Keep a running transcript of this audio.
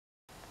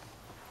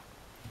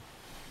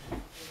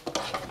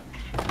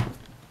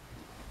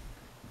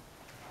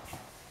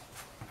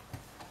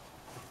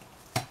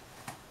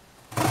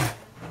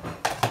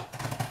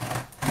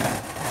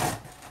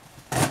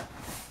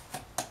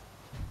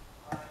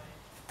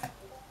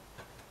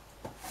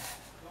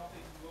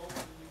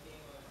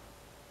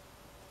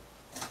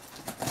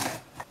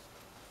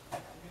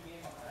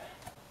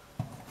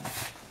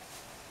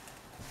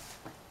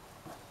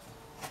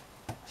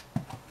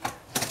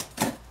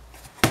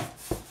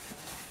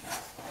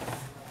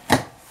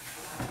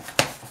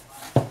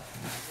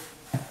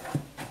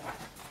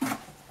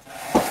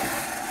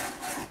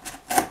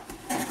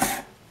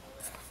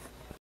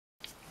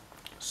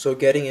So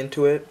getting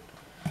into it,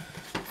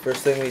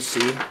 first thing we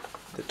see,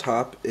 the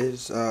top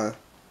is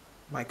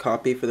my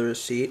copy for the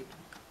receipt.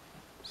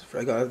 So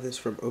I got this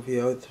from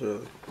OVO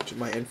to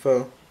my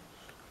info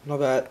and all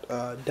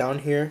that. Down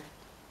here,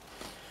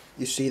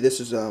 you see this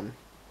is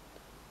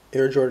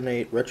Air Jordan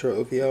 8 Retro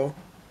OVO.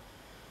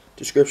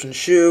 Description: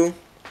 shoe,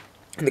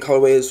 and the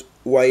colorway is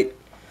white,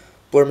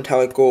 blur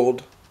metallic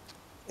gold,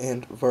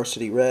 and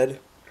varsity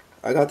red.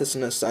 I got this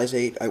in a size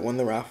 8. I won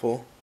the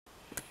raffle.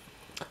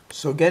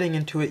 So getting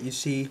into it, you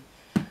see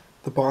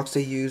the box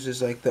they use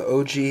is like the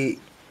OG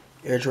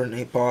Air Jordan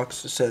 8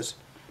 box. It says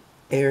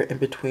Air in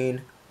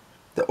between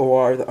the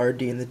OR, the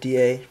RD, and the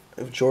DA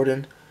of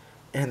Jordan,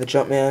 and the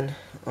Jumpman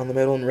on the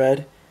middle in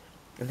red,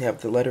 and they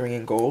have the lettering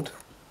in gold.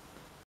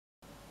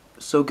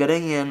 So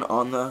getting in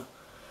on the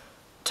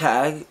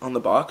tag on the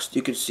box,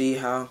 you can see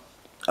how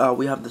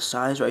we have the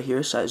size right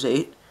here, size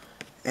 8,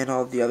 and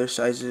all the other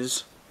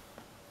sizes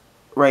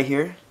right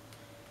here.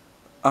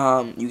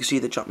 You can see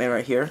the Jumpman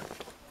right here,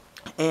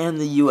 and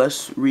the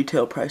US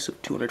retail price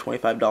of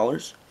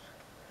 $225.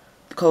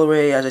 The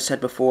colorway, as I said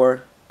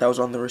before, that was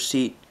on the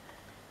receipt,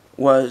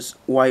 was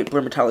white,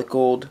 blur metallic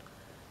gold,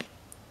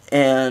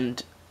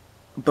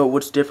 but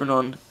what's different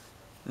on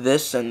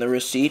this and the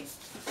receipt,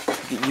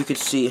 you could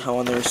see how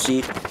on the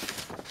receipt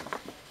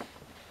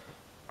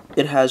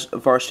it has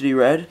varsity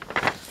red,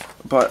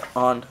 but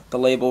on the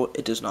label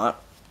it does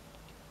not,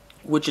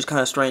 which is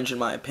kind of strange in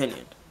my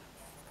opinion.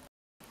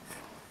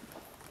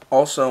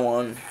 Also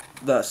on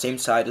the same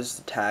side as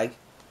the tag,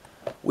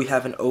 we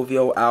have an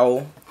OVO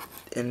owl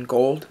in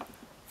gold,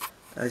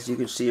 as you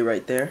can see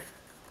right there.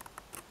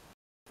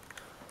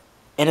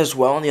 And as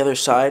well on the other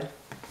side,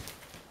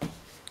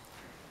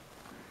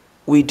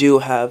 we do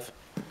have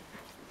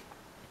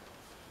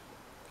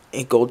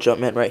a gold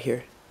Jumpman right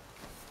here.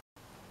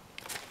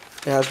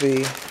 And as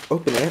we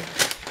open it,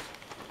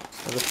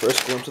 the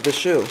first glimpse of the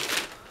shoe.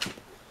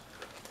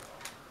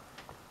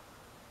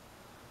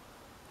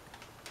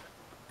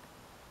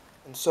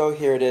 And so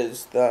here it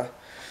is, the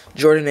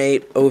Jordan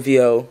 8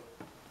 OVO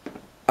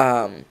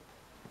in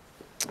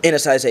a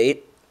size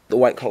 8, the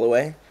white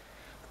colorway.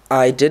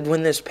 I did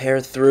win this pair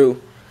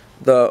through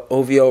the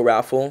OVO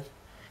raffle,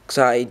 because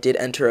I did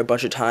enter a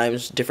bunch of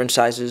times, different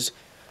sizes,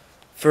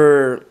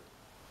 for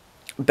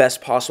best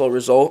possible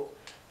result.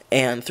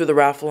 And through the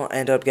raffle, I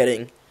ended up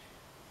getting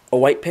a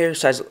white pair,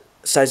 size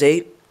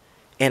 8,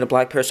 and a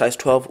black pair, size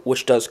 12,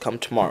 which does come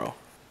tomorrow.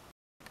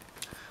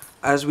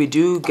 As we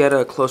do get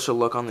a closer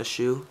look on the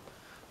shoe,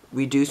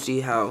 we do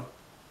see how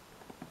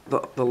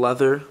the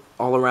leather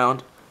all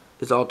around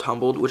is all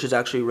tumbled, which is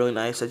actually really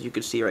nice, as you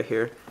can see right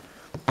here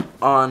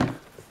on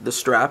the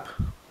strap,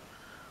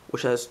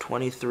 which has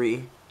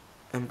 23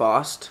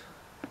 embossed.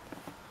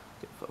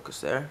 Focus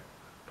there,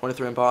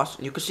 23 embossed.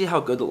 And you can see how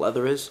good the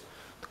leather is.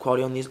 The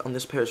quality on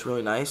this pair is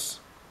really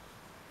nice.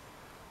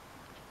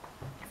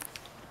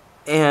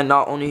 And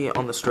not only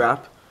on the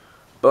strap,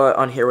 but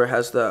on here where it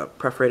has the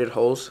perforated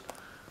holes,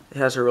 it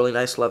has a really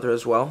nice leather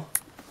as well.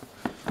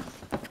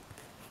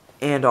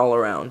 And all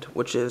around,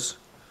 which is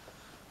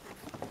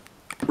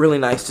really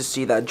nice to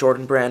see that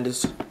Jordan brand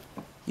is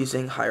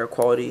using higher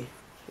quality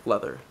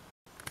leather.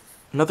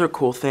 Another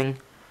cool thing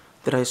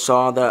that I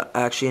saw that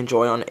I actually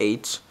enjoy on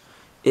 8s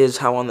is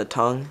how on the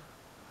tongue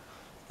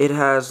it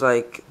has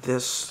like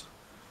this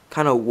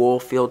kind of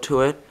wool feel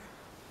to it,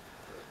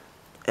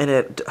 and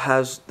it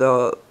has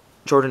the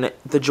Jordan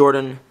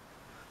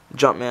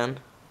Jumpman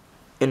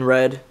in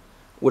red,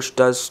 which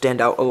does stand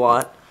out a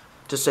lot,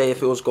 to say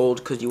if it was gold,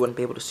 because you wouldn't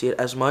be able to see it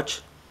as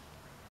much.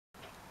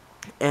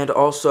 And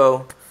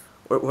also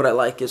what I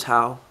like is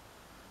how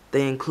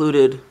they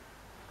included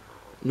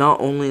not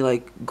only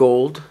like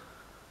gold,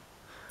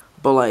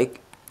 but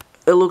like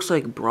it looks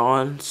like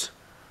bronze,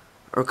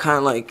 or kind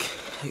of like,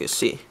 you can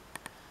see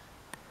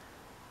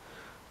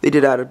they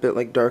did add a bit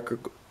like darker,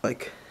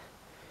 like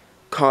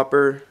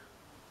copper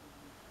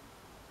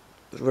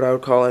is what I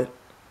would call it,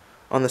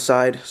 on the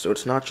side, so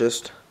it's not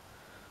just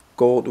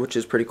gold, which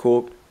is pretty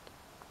cool.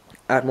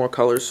 Add more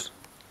colors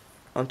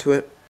onto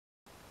it.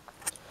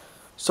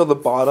 So the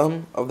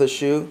bottom of the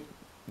shoe,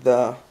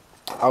 the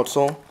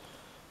outsole,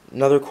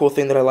 another cool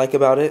thing that I like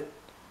about it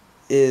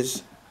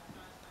is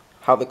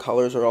how the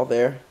colors are all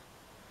there.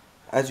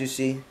 As you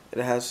see, it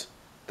has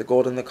the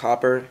gold and the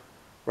copper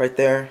right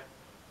there,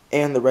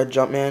 and the red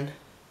Jumpman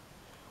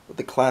with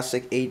the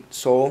classic 8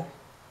 sole.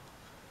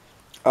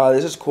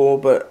 This is cool,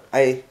 but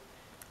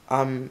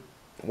I'm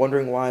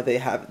wondering why they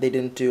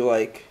didn't do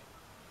like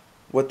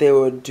what they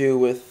would do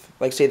with,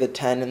 like, say the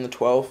 10 and the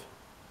 12,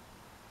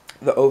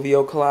 the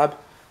OVO collab.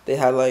 They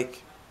had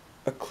like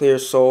a clear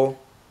sole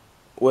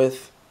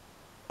with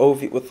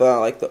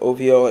like the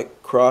OVO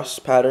like cross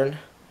pattern.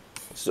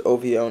 This is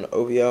OVO and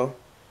OVO,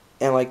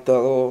 and like the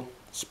little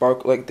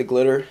sparkle, like the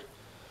glitter,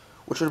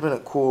 which would have been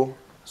a cool.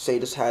 Say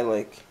just had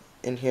like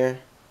in here,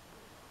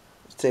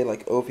 say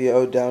like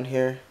OVO down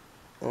here,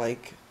 and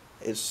like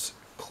it's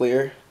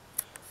clear.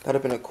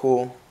 That'd have been a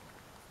cool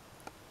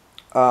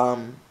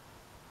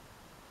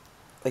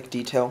like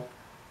detail.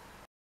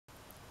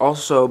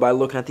 Also, by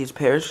looking at these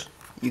pairs,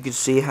 you can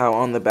see how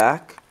on the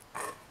back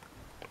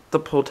the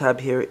pull tab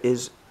here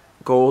is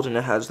gold, and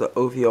it has the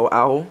OVO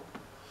owl,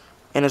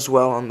 and as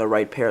well on the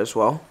right pair as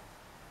well,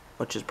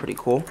 which is pretty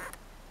cool.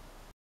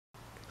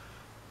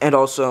 And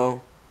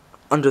also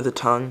under the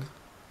tongue,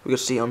 we can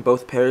see on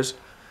both pairs,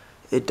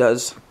 it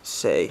does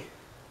say,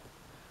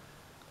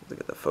 look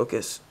at the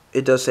focus,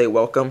 it does say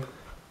welcome,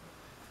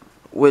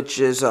 which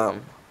is,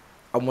 I'm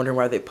wondering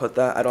why they put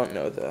that. I don't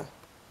know the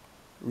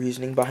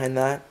reasoning behind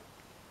that.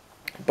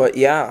 But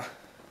yeah,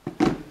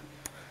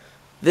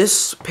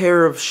 this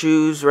pair of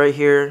shoes right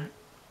here,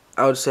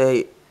 I would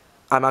say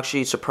I'm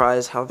actually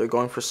surprised how they're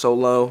going for so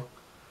low,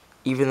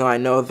 even though I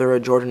know they're a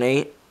Jordan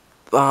 8.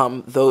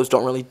 Those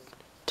don't really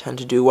tend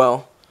to do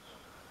well,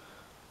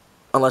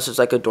 unless it's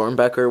like a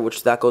Dornbecker,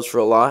 which that goes for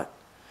a lot.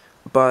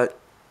 But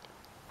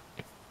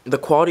the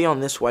quality on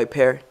this white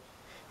pair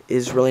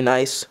is really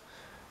nice.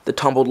 The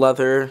tumbled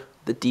leather,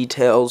 the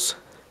details,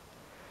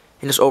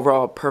 and just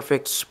overall a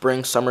perfect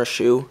spring summer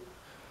shoe.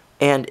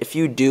 And if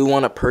you do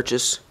want to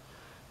purchase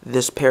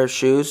this pair of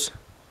shoes,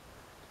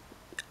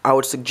 I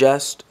would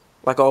suggest,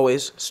 like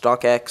always,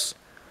 StockX.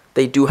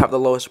 They do have the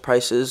lowest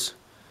prices,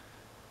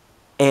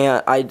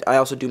 and I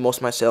also do most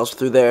of my sales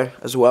through there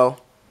as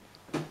well.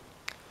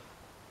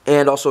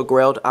 And also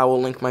Grailed. I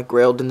will link my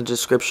Grailed in the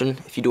description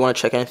if you do want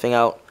to check anything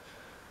out.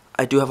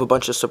 I do have a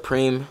bunch of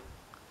Supreme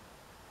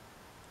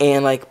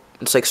and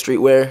it's like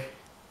streetwear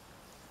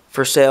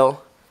for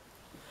sale.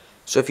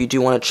 So if you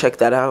do want to check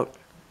that out,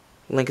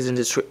 link is in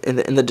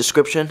the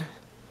description.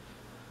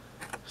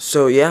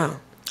 So yeah,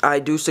 I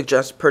do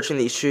suggest purchasing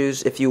these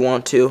shoes if you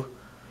want to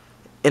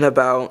in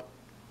about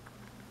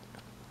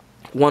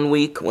 1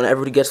 week when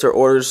everybody gets their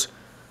orders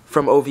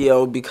from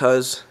OVO,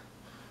 because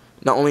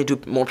not only do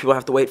more people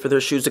have to wait for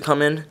their shoes to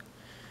come in,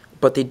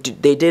 but they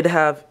did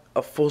have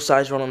a full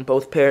size run on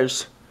both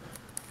pairs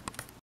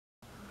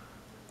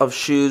of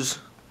shoes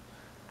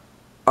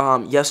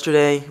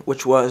yesterday,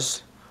 which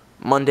was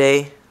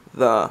Monday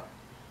the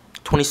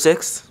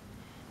 26th,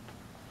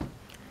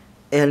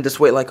 and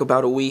just wait like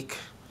about a week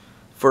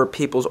for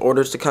people's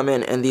orders to come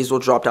in, and these will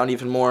drop down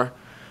even more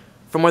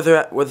from where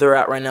they're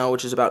at right now,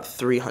 which is about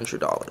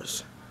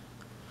 $300.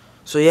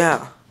 So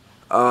yeah,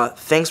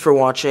 thanks for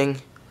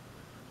watching.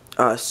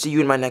 See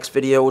you in my next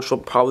video, which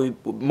will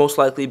most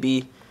likely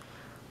be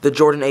the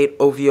Jordan 8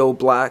 OVO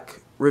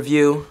Black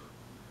review.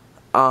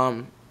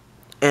 And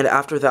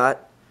after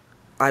that,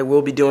 I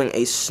will be doing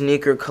a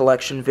sneaker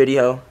collection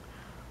video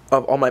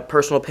of all my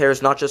personal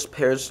pairs, not just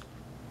pairs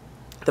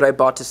that I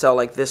bought to sell.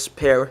 Like this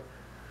pair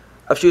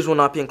of shoes will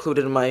not be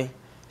included in my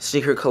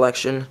sneaker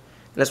collection,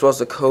 and as well as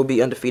the Kobe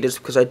Undefeateds,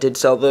 because I did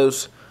sell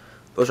those.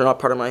 Those are not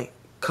part of my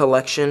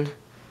collection.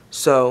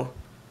 So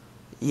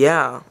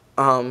yeah,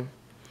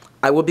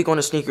 I will be going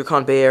to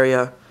SneakerCon Bay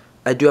Area.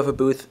 I do have a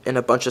booth and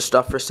a bunch of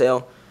stuff for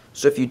sale.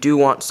 So if you do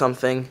want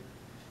something,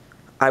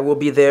 I will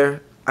be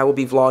there. I will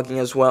be vlogging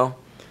as well.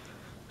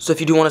 So if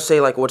you do want to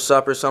say like what's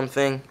up or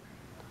something,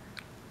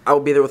 I will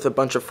be there with a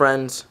bunch of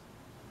friends,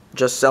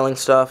 just selling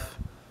stuff.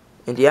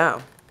 And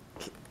yeah,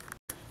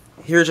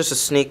 here's just a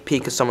sneak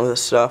peek of some of the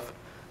stuff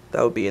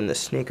that will be in the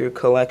sneaker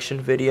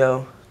collection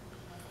video.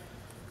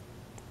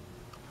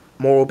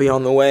 More will be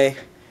on the way.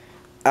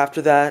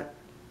 After that,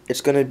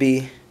 it's going to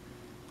be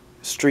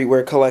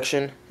streetwear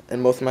collection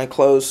and most of my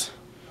clothes.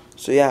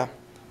 So yeah,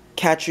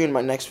 catch you in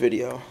my next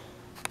video.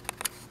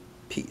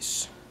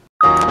 Peace.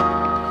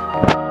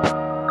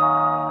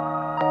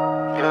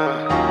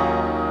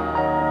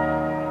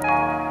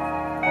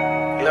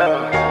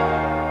 Yeah.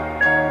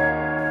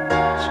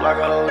 It's like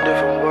a whole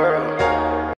different world.